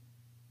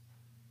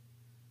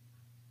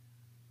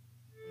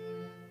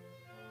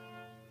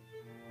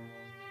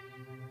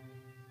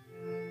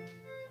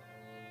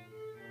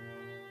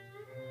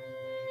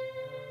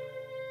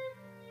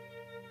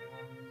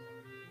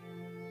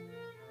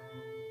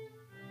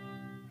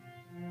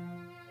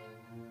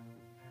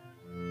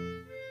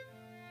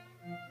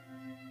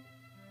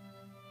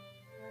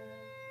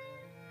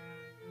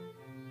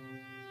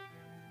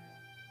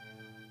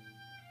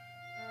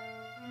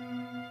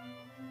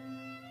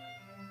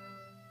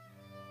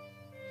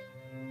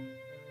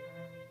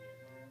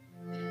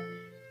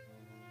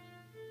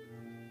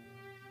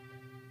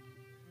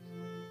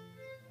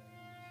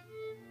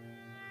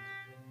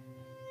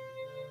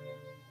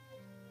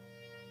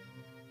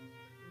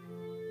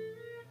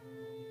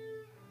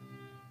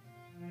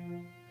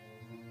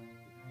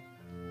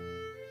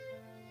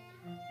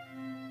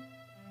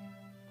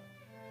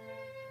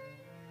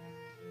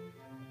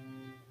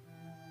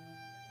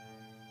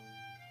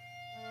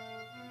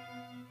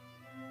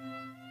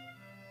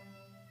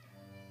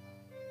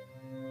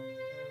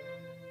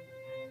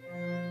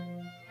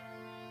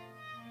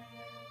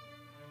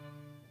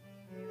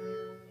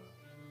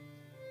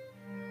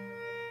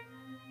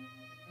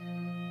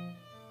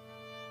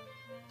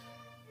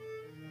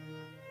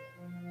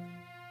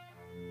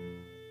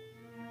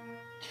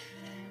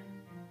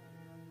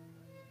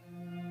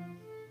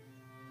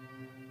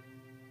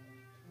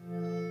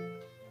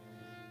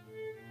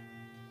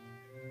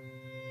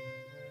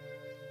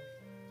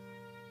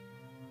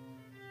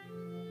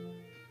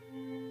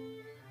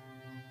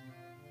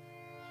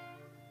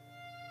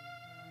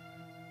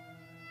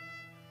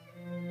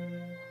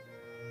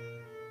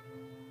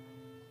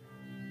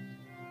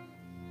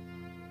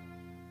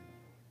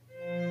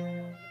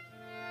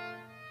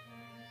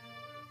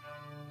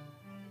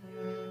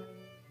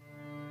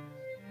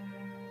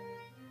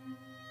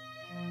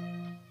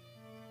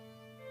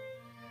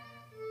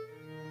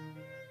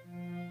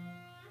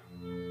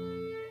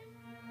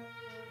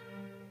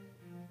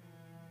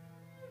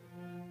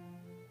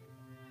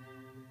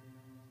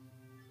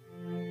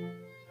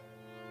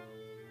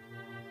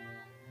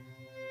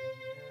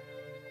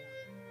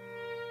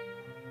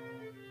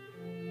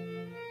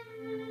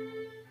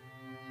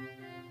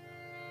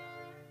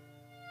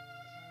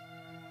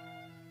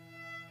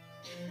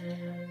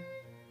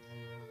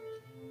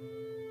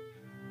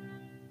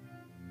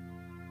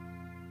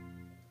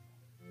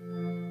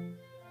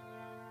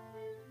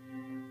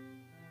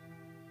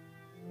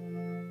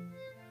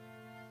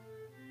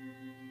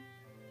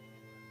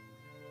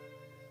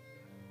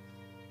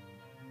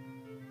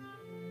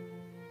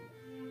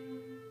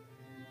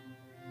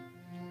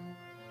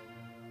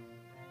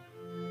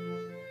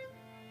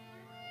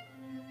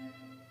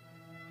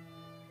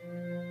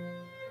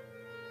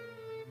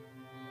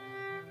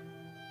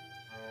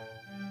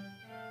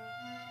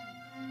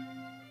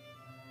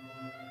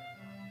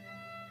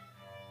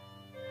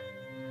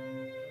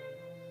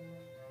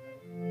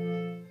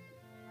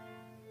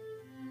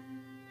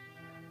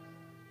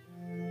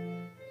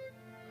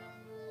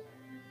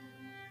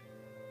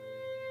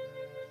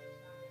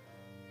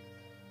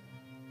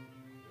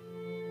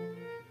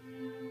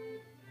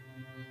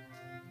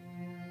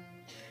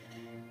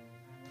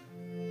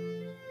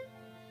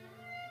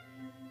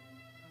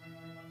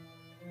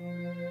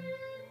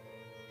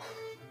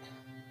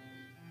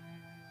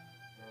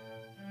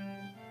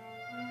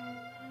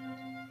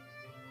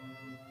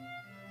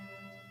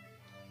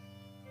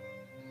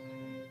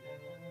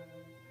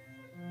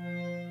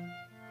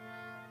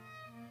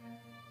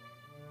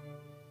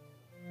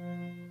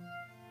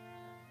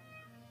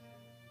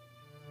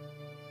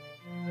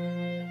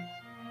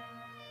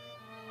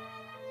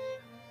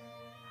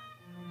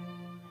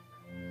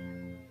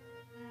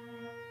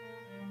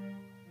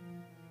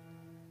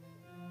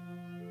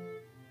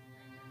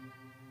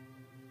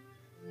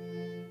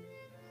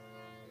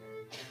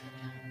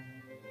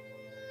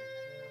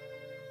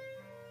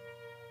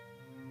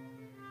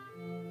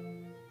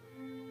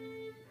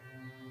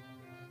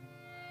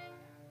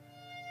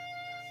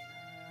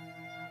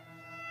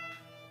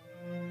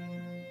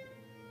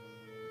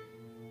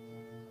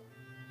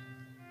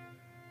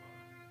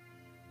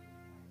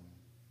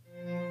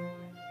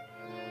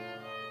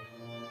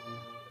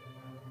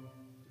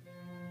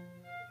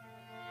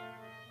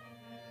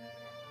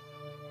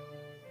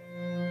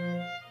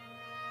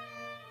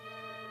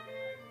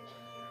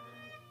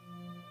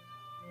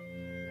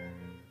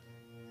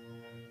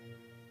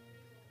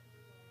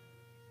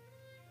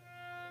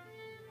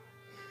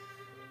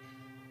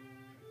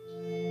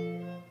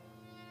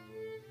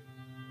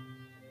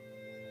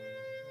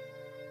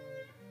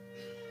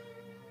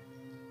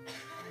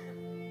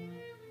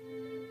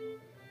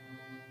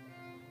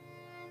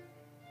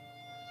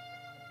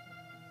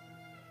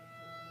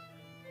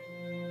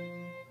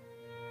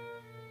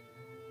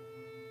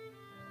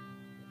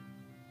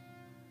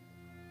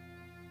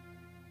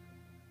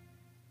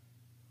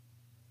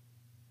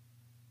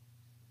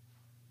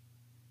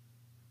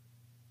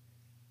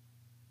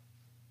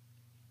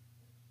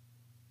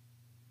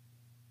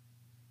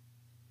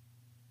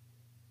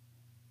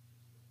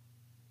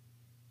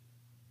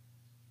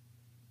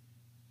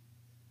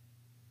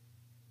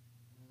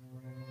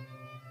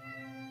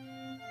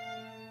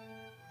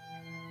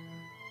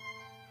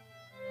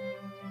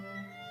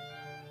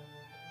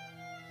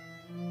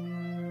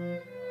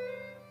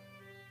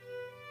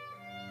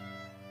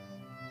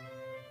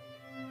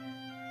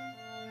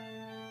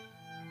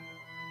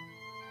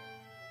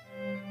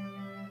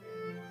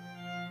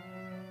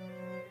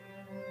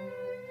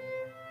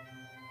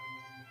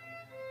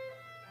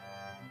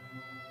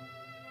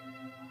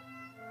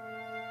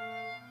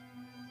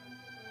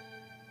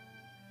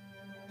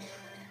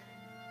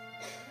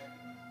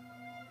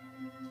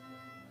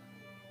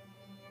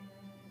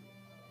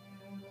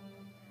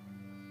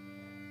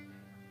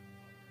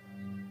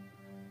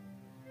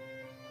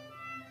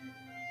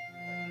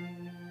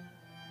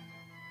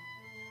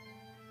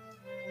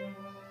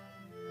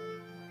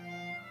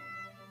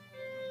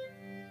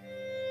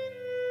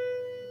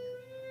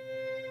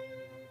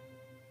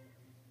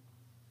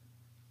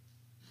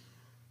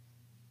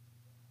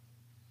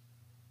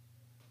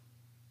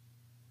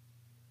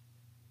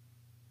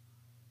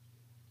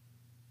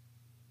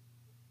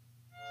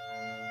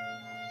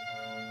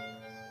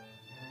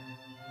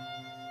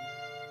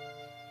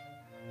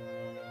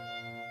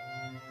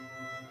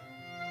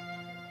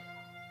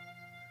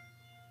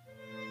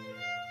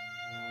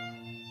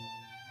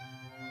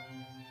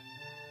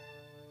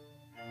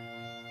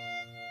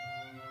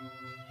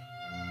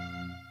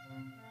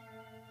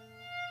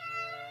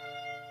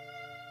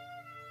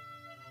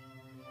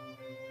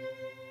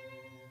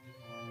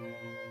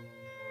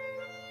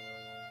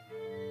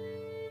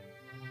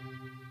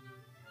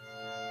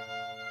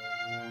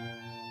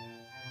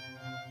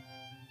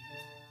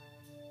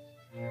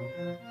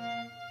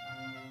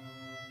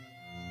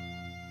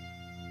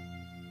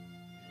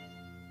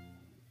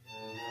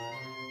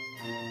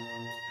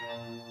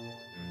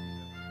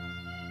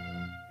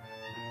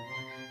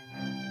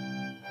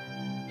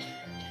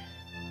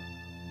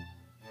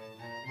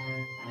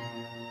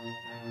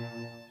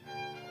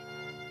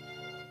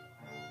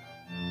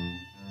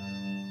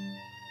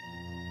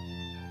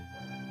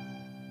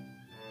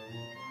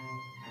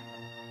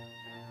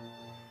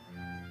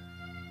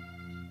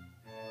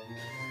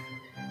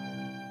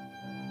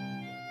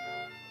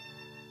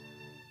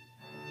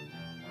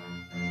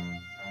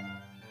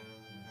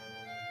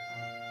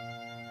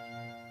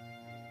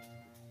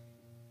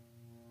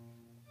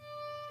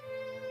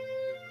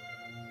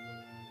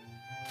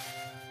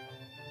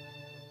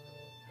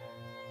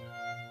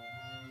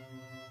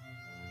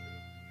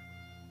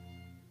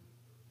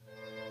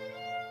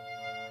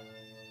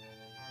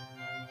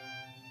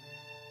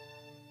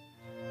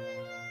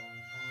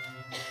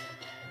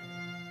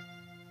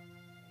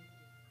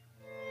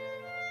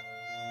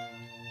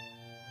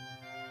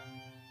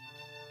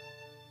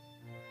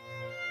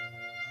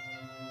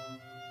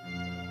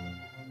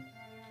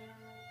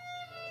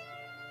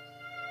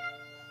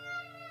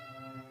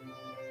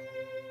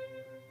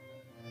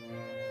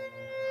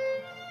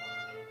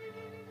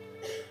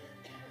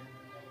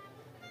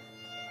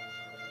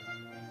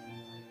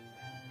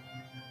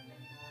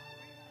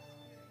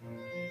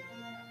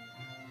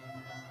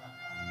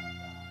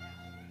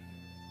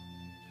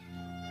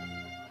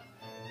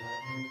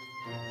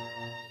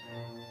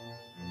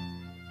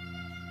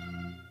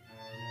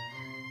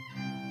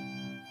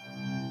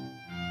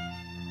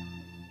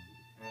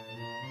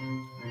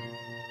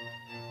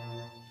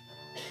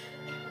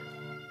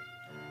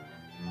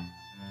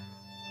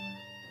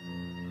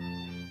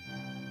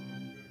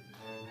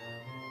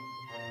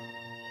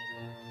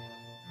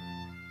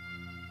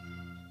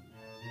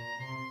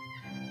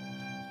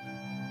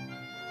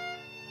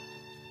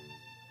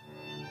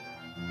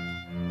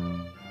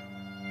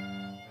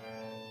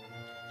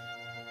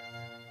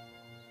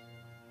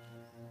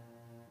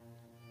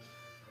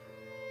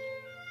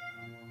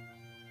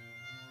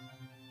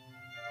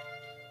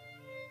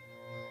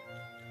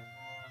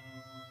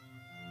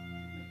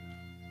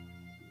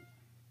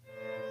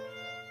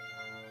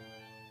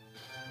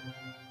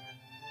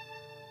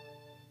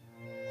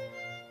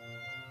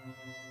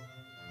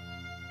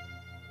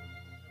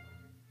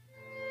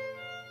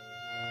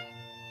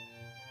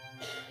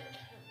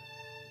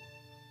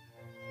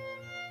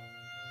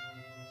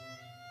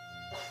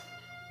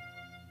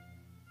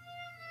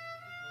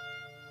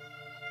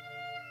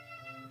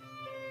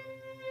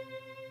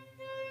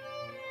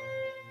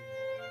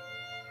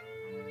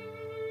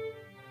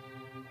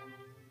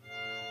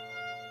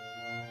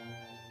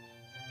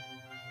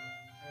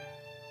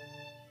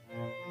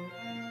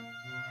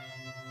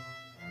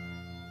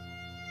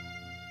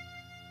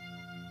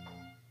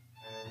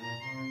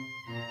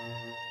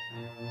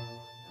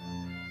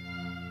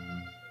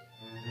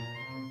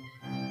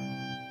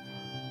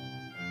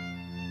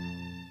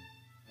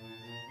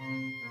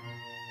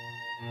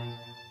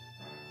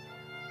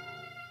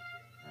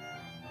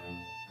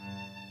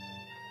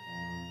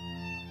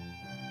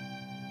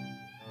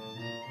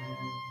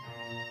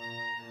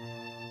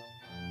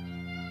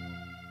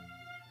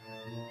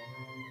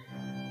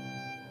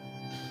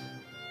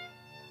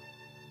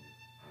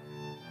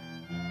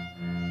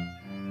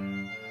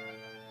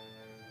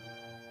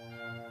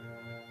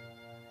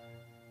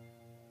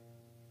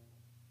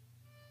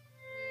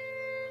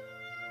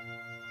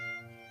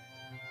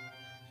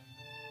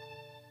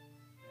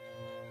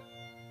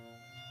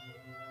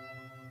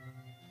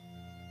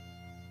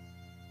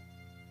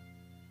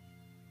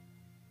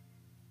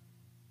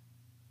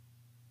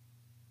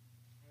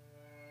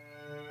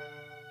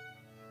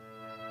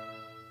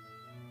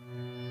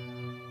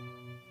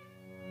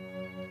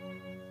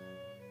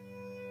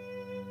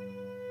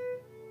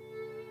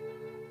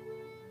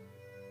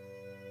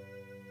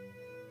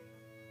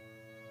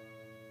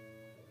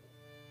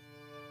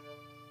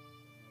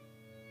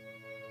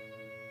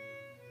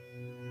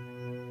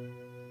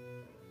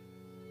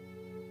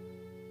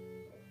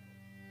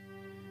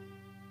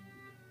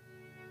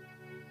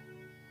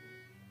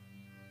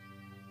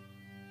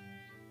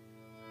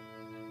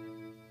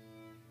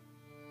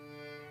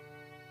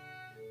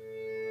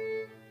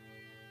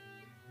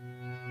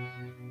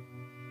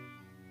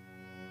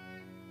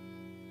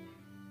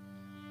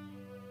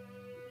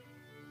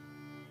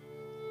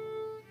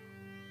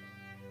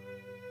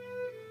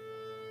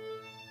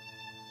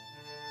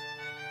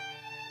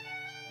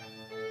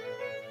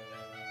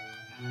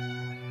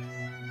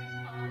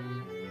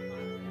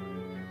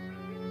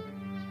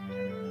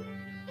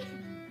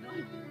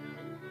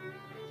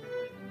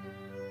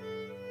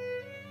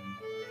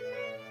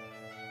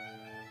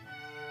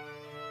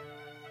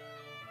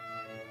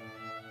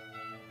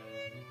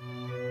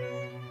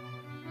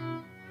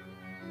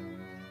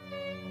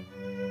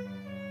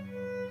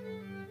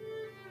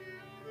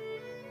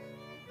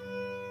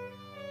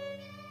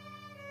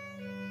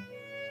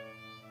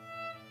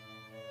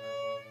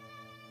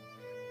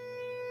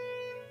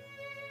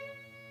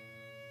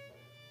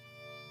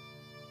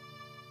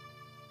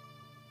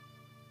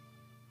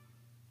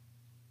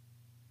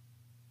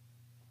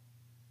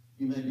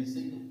You may be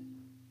seated.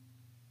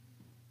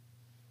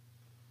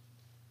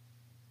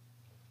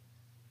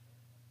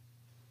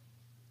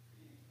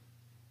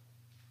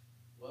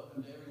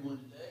 Welcome to everyone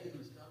today who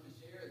has come to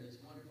share in this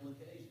wonderful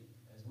occasion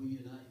as we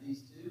unite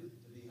these two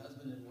to be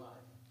husband and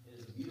wife. It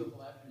is a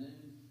beautiful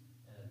afternoon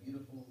and a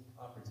beautiful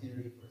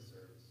opportunity for a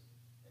service.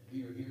 And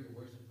we are here to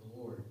worship the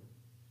Lord.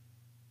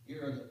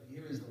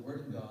 Here is the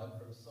word of God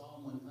from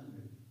Psalm 100.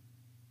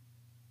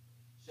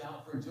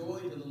 Shout for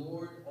joy to the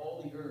Lord,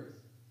 all the earth.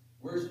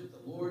 Worship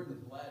the Lord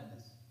with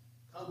gladness.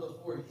 Come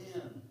before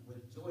him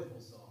with joyful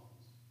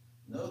songs.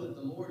 Know that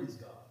the Lord is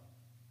God.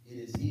 It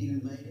is he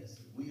who made us,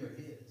 and we are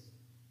his.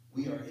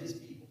 We are his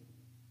people,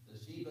 the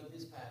sheep of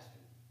his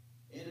pasture.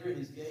 Enter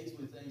his gates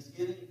with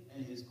thanksgiving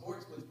and his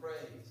courts with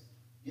praise.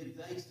 Give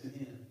thanks to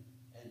him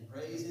and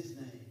praise his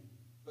name.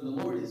 For the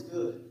Lord is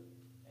good,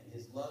 and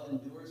his love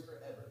endures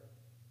forever.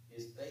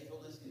 His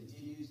faithfulness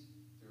continues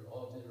through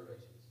all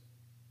generations.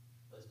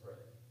 Let's pray.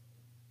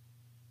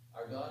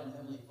 Our God and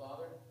Heavenly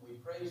Father, we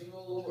praise you,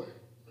 O Lord,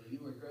 for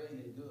you are great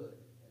and good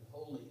and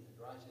holy and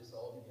righteous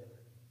altogether.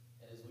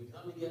 And as we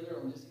come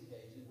together on this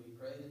occasion, we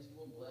pray that you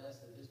will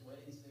bless that this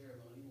wedding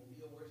ceremony will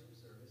be a worship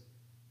service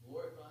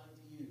glorifying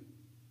to you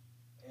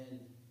and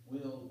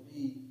will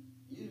be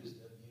used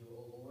of you,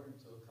 O Lord,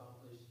 to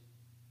accomplish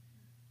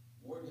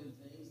more good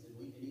things than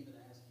we can even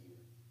ask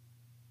here.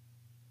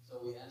 So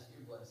we ask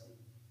your blessing.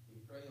 We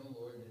pray, O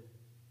Lord, that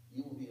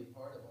you will be a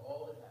part of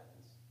all that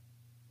happens,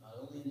 not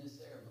only in this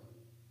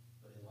ceremony,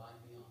 but in life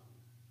beyond.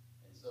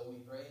 And so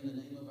we pray in the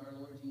name of our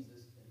Lord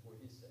Jesus and for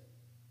his sake.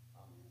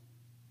 Amen.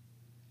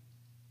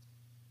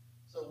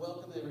 So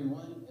welcome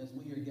everyone as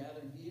we are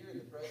gathered here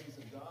in the presence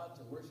of God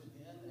to worship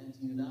him and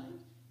to unite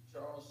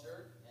Charles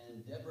Shirk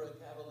and Debra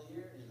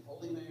Cavalier in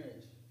holy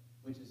marriage,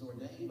 which is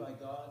ordained by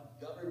God,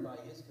 governed by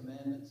his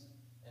commandments,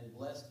 and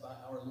blessed by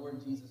our Lord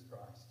Jesus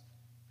Christ.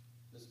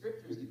 The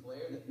scriptures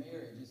declare that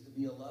marriage is to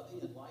be a loving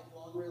and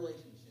lifelong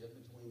relationship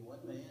between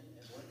one man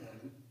and one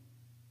woman,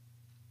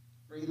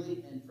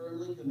 freely and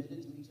firmly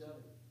committed to each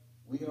other.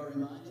 We are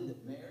reminded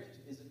that marriage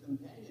is a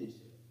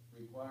companionship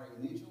requiring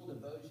mutual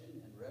devotion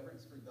and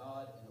reverence for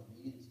God and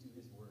obedience to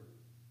his word.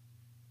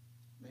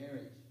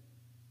 Marriage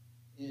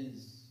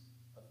is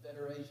a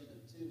federation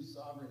of two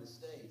sovereign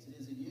states. It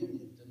is a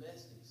union,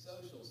 domestic,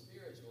 social,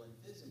 spiritual, and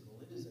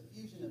physical. It is a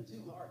fusion of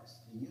two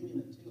hearts, the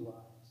union of two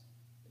lives,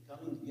 the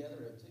coming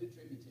together of two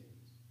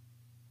tributaries,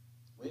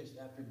 which,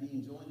 after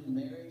being joined in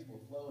marriage,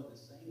 will flow in the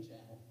same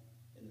channel,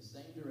 in the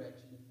same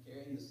direction,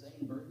 carrying the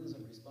same burdens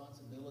of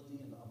responsibility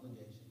and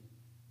obligation.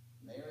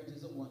 Marriage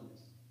is a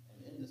oneness,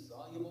 an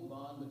indissoluble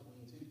bond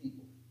between two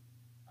people.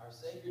 Our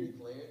Savior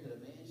declared that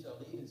a man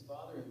shall leave his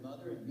father and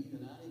mother and be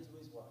united to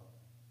his wife.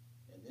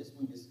 In this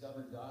we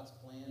discover God's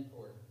plan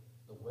for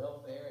the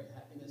welfare and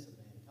happiness of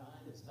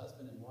mankind as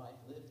husband and wife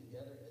live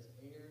together as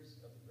heirs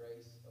of the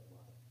grace of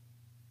life.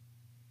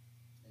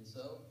 And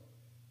so,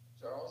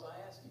 Charles, I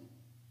ask you,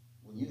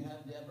 will you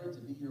have Debra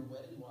to be your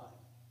wedded wife,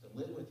 to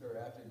live with her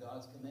after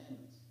God's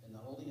commandments in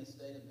the holy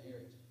estate of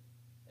marriage?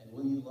 And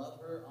will you love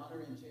her,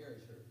 honor, and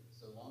cherish her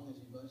so long as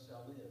you both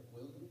shall live?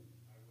 Will you?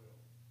 I will.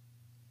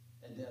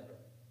 And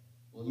Debra,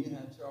 will you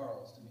have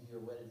Charles to be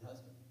your wedded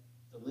husband,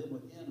 to live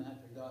with him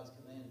after God's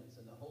commandments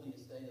in the holy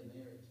estate of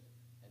marriage?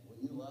 And will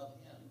you love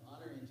him,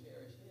 honor, and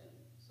cherish him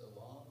so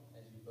long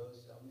as you both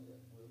shall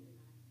live? Will you?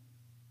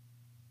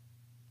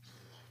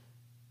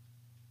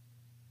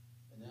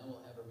 And now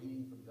we'll have a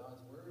reading from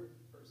God's word,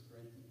 1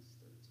 Corinthians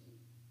 13.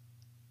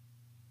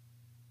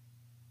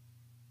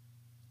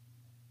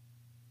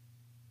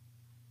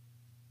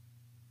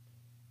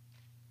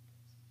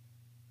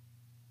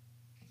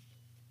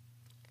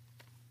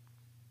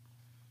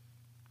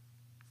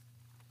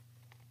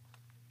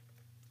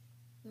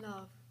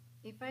 Love,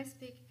 if I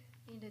speak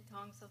in the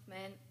tongues of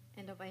men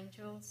and of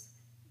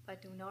angels,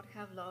 but do not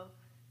have love,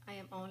 I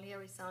am only a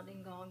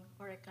resounding gong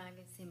or a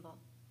clanging cymbal.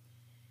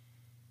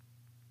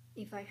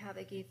 If I have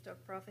a gift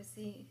of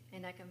prophecy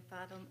and I can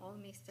fathom all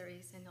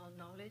mysteries and all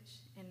knowledge,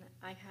 and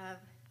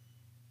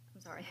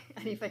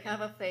if I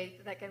have a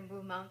faith that can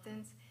move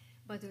mountains,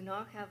 but do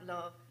not have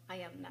love, I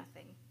am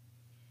nothing.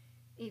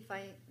 If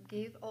I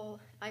give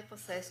all I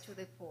possess to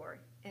the poor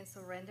and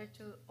surrender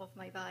of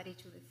my body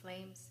to the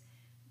flames,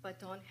 but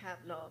don't have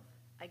love,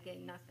 I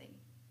gain nothing.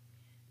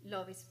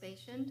 Love is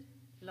patient,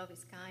 love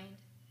is kind.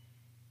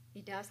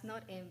 It does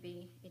not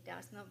envy, it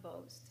does not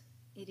boast,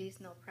 it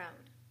is not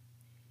proud.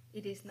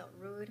 It is not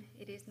rude,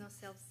 it is not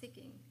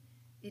self-seeking,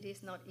 it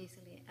is not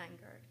easily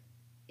angered.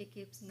 It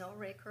keeps no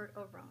record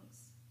of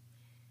wrongs.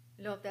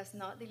 Love does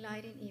not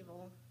delight in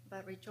evil,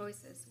 but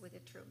rejoices with the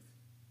truth.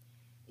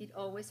 It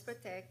always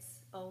protects,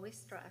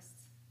 always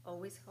trusts,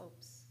 always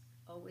hopes,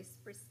 always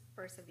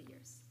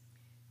perseveres.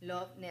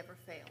 Love never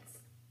fails.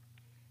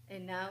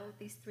 And now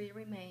these three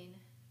remain: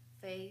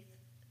 faith,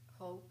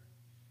 hope,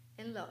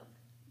 and love.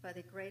 But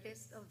the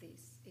greatest of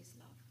these is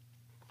love.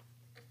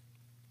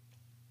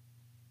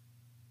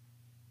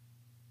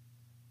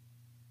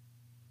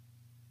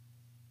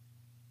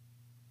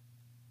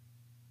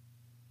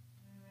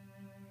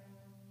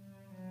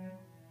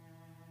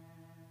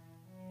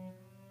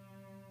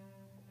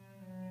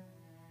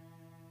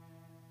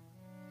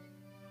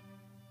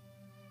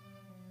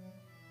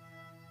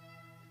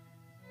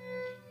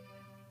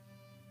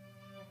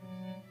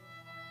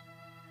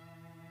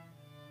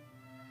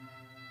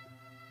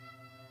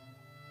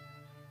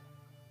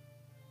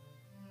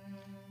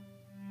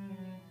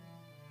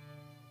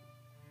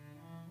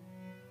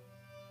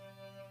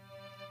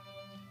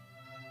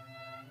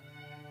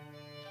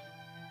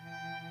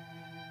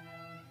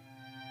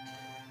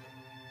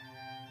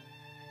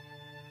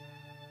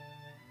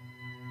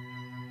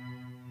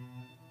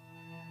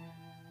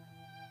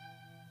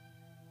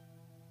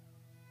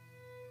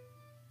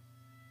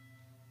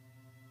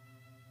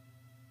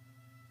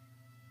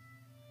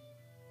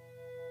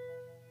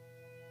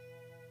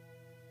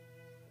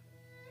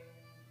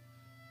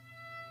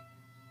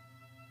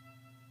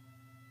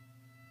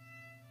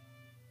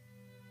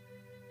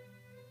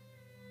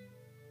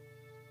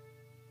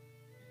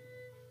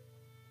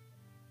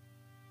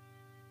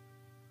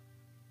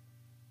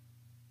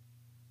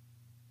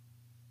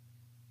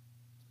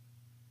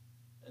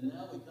 And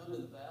now we come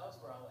to the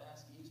vows where I'll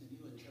ask each of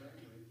you in turn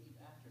to repeat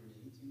after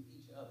me to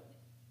each other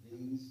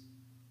these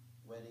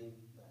wedding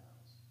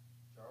vows.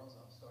 Charles,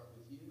 I'll start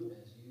with you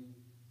as you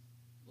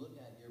look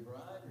at your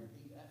bride.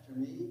 Repeat after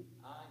me.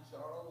 I,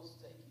 Charles,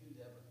 take you,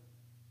 Debra.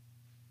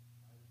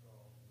 I,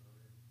 Charles,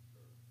 marry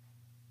Shirk.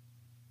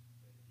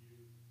 Take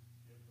you,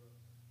 Debra,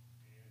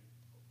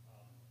 and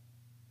Cavalier.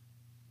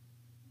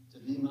 To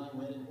be my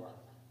wedded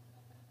wife.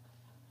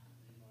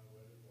 Be my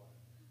wedded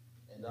wife.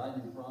 And I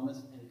do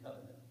promise and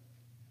covenant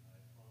And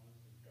I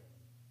promise and covenant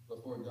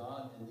before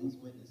God and these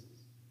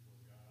witnesses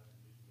before God and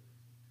these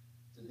witnesses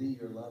to be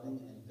your loving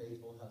and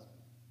faithful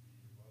husband, to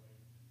be your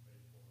loving and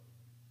faithful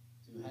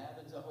husband, to have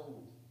and to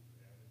hold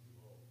to have and to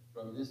hold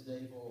from this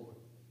day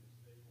forward, from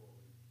this day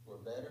forward, for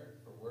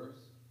better, for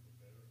worse, for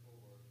better, for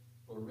worse,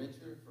 for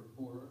richer, for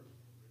poorer,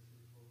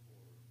 for richer, for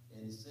poorer,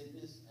 in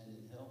sickness and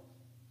in health,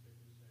 in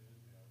sickness and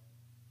in health,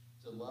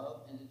 to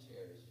love and to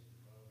cherish to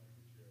love and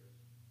to cherish,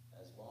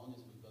 as long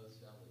as we both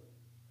shall live.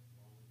 as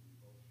long as we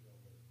both shall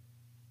live.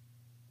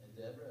 And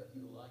Deborah, if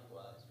you will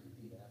likewise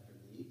repeat after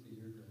me to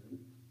your groom.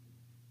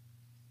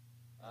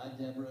 I,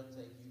 Deborah,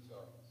 take you,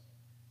 Charles,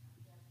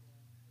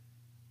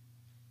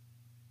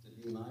 to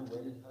be my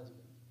wedded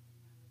husband,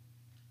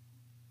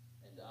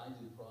 and I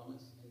do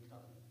promise and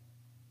covenant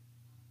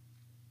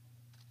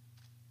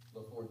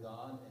before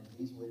God and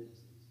these witnesses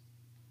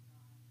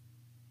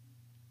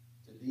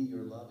to be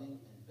your loving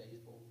and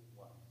faithful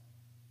wife,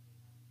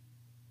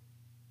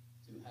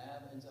 to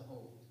have and to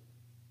hold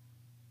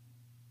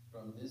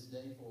from this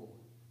day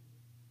forward,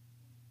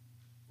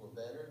 for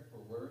better, for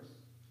worse,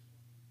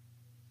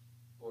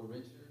 for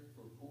richer,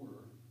 for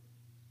poorer,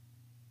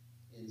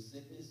 in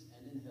sickness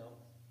and in health,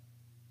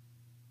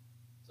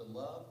 to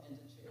love and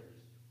to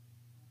cherish,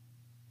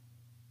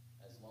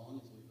 as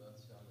long as we both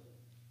shall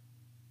live.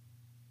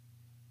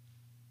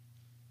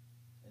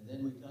 And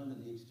then we come to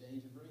the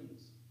exchange of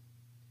rings.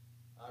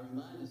 I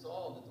remind us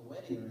all that the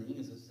wedding ring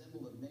is a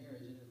symbol of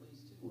marriage in at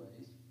least two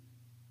ways.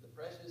 The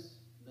precious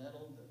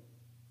metal, the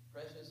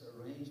precious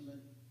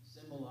arrangement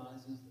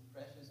symbolizes the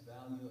precious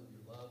value of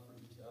your love for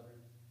each other,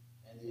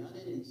 and the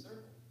unending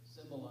circle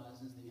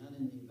symbolizes the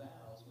unending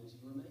vows which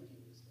you are making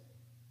this day.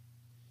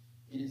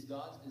 It is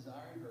God's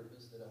desire and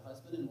purpose that a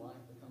husband and wife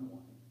become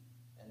one,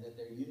 and that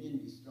their union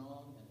be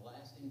strong and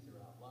lasting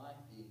throughout life,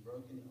 being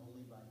broken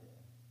only by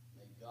death.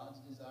 May God's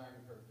desire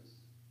and purpose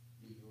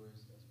be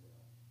yours as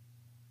well.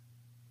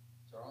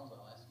 Charles,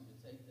 I'll ask you to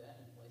take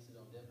that and place it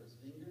on Deborah's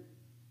finger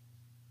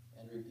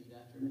and repeat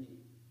after me.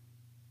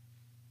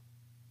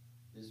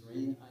 This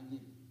ring I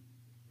give you This ring I give you,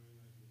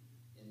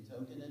 in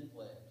token and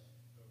pledge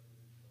token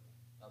and pledge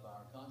of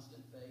our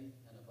constant faith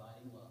and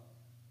abiding love. of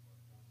our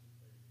constant faith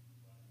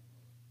and abiding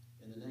love.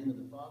 In the name of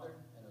the Father,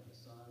 and of the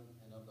Son,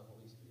 and of the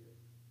Holy Spirit.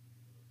 In the name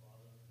of the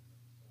Father,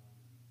 and of the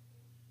Son, and of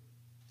the Holy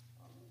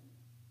Spirit. Amen.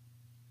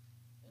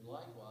 And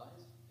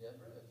likewise,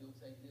 Deborah, if you'll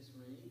take this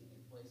ring and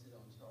place it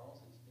on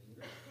Charles's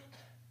finger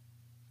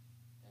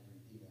and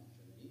repeat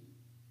after me.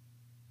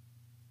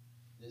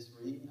 This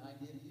ring I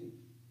give you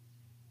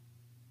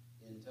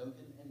in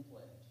token and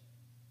pledge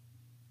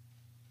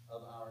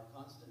of our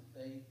constant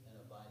faith and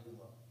abiding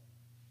love.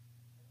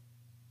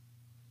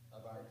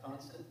 Of our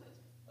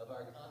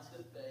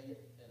constant faith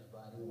and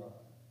abiding love.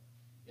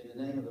 In the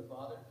name of the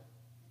Father,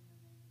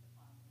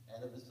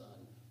 and of the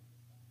Son,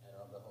 and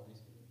of the Holy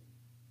Spirit.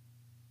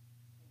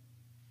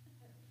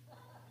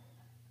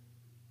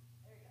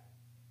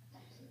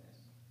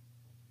 Yes.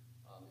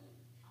 Amen.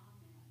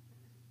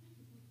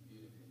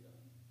 Beautifully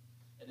done.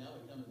 And now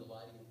we come to the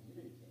lighting of the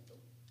unity candle.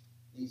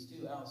 These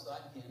two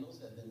outside candles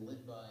have been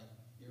lit by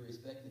your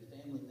respective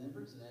family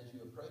members, and as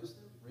you approach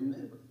them,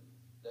 remember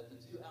that the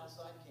two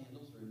outside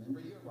candles remember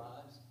your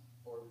lives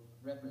or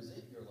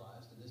represent your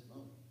lives to this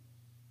moment.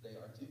 They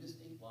are two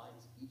distinct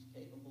lights, each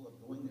capable of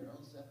going their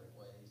own separate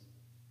ways,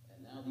 and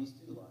now these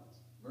two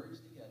lights merge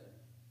together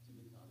to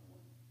become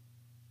one.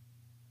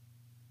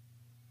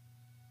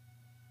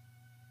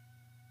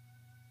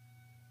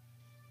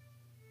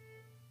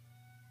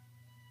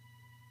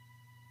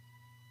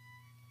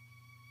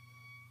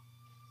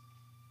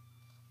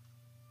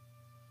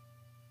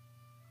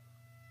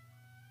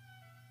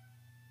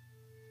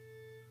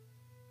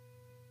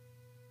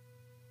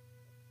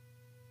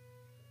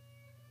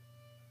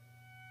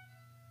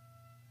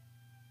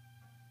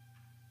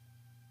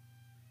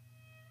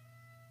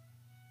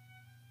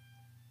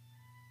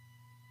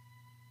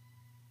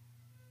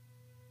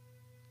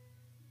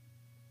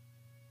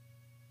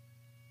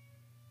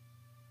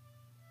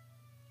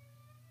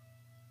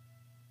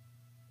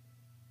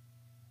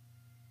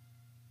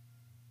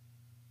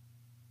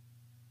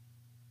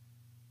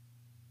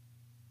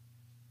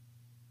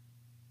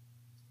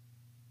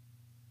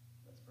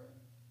 Let's pray.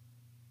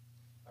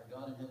 Our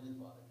God and Heavenly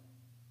Father,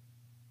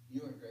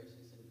 you are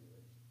gracious and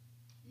good.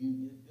 You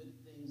give good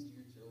things to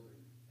your children,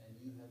 and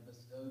you have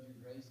bestowed your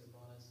grace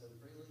upon us so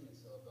freely and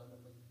so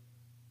abundantly.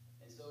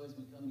 And so as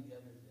we come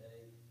together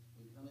today,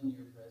 we come into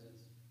your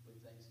presence with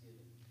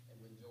thanksgiving and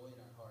with joy in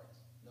our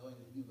hearts, knowing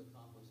that you've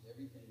accomplished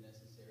everything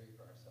necessary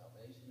for our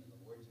salvation in the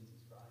Lord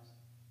Jesus Christ,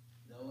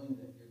 knowing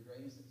that your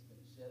grace has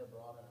been shed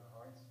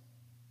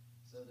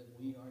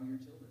we are your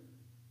children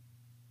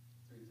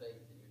through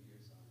faith in your dear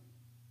Son.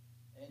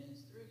 And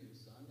it's through your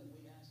Son that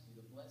we ask you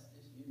to bless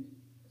this union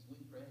as we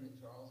pray that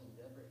Charles and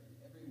Debra in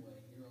every way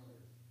here on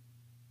earth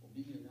will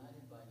be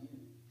united by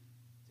you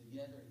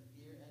together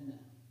here and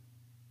now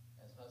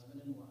as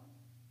husband and wife.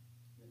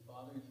 And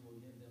Father, you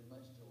will give them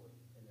much joy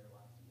in their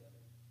life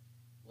together.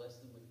 Bless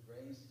them with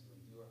grace to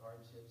endure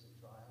hardships and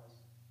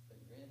trials,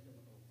 but grant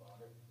them, O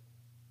Father,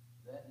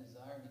 that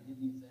desire to give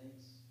you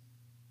thanks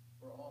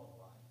for all of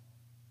life.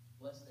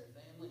 Bless their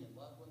family and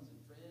loved ones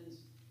and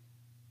friends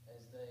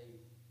as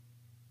they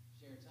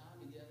share time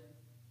together,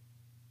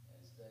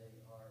 as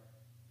they are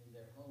in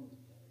their home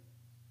together.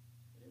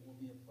 That it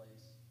will be a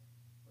place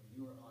where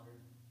you are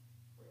honored,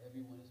 where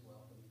everyone is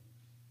welcome,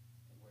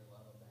 and where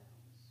love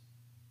abounds.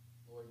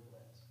 Lord,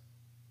 bless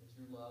that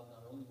your love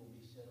not only will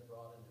be shed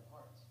abroad in their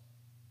hearts,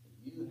 but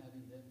you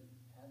having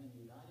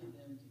united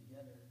them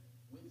together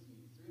with you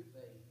through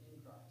faith in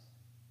Christ,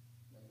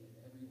 may in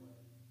every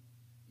way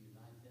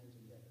unite them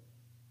together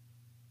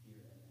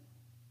here and now.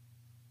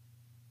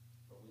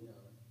 For we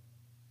know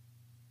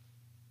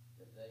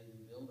that they who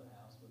build a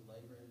house would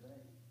labor in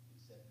vain,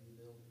 except you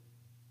build it.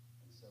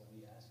 And so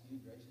we ask you,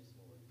 gracious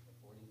Lord,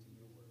 according to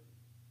your word,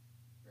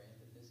 grant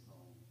that this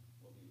home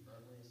will be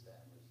firmly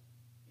established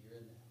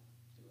here and now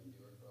to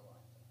endure for a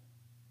lifetime.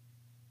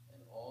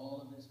 And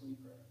all of this we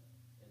pray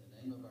in the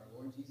name of our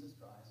Lord Jesus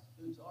Christ,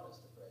 who taught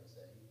us to pray,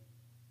 saying,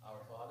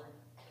 Our Father,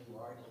 who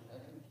art in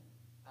heaven,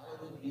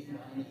 hallowed be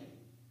thy name.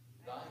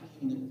 Thy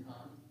kingdom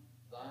come,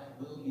 thy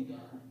will be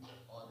done,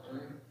 on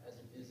earth as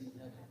it is in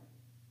heaven.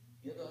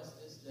 Give us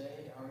this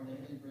day our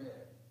daily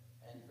bread,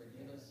 and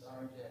forgive us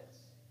our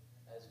debts,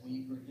 as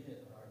we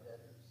forgive our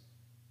debtors.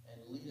 And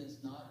lead us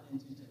not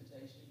into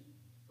temptation,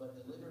 but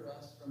deliver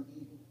us from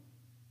evil.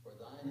 For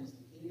thine is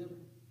the kingdom,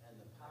 and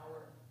the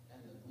power,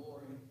 and the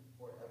glory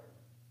forever.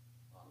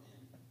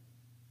 Amen.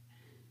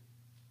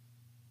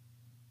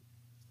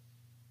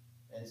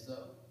 And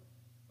so,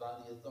 by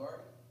the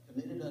authority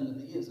committed unto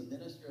me as a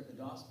minister of the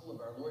gospel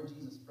of our Lord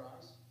Jesus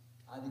Christ,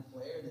 I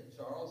declare that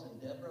Charles and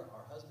Debra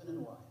are husband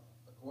and wife,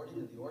 according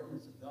to the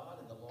ordinance of God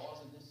and the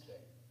laws of this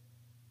state.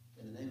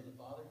 In the name of the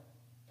Father,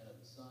 and of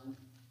the Son,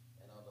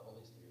 and of the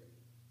Holy Spirit.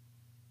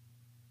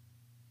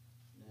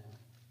 Now,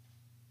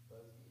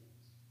 both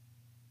hands.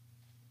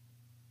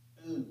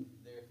 Whom,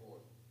 therefore,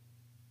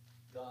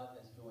 God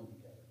has joined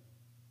together,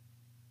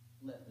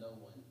 let no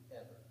one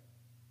ever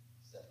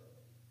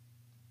separate.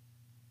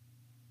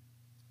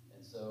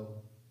 And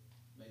so,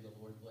 may the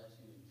Lord bless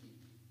you and keep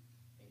you,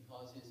 and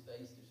cause his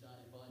face to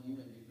shine upon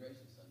you and be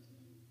gracious unto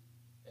you.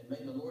 And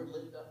may the Lord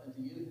lift up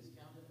unto you his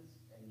countenance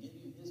and give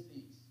you his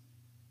peace,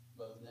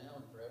 both now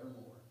and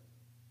forevermore.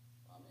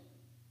 Amen.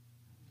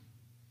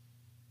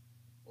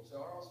 Well,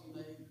 Charles, you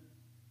may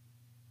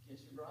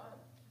kiss your bride.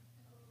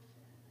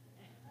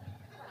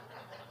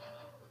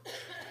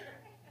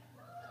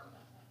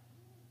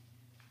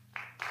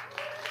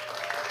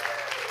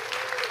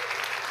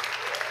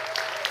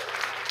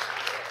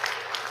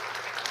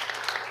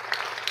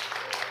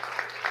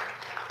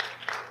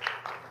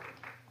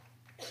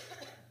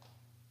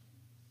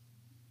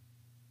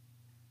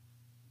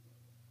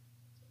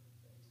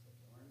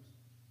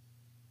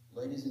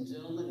 Ladies and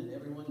gentlemen, and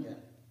everyone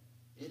gathered,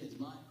 it is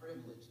my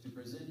privilege to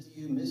present to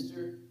you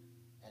Mr.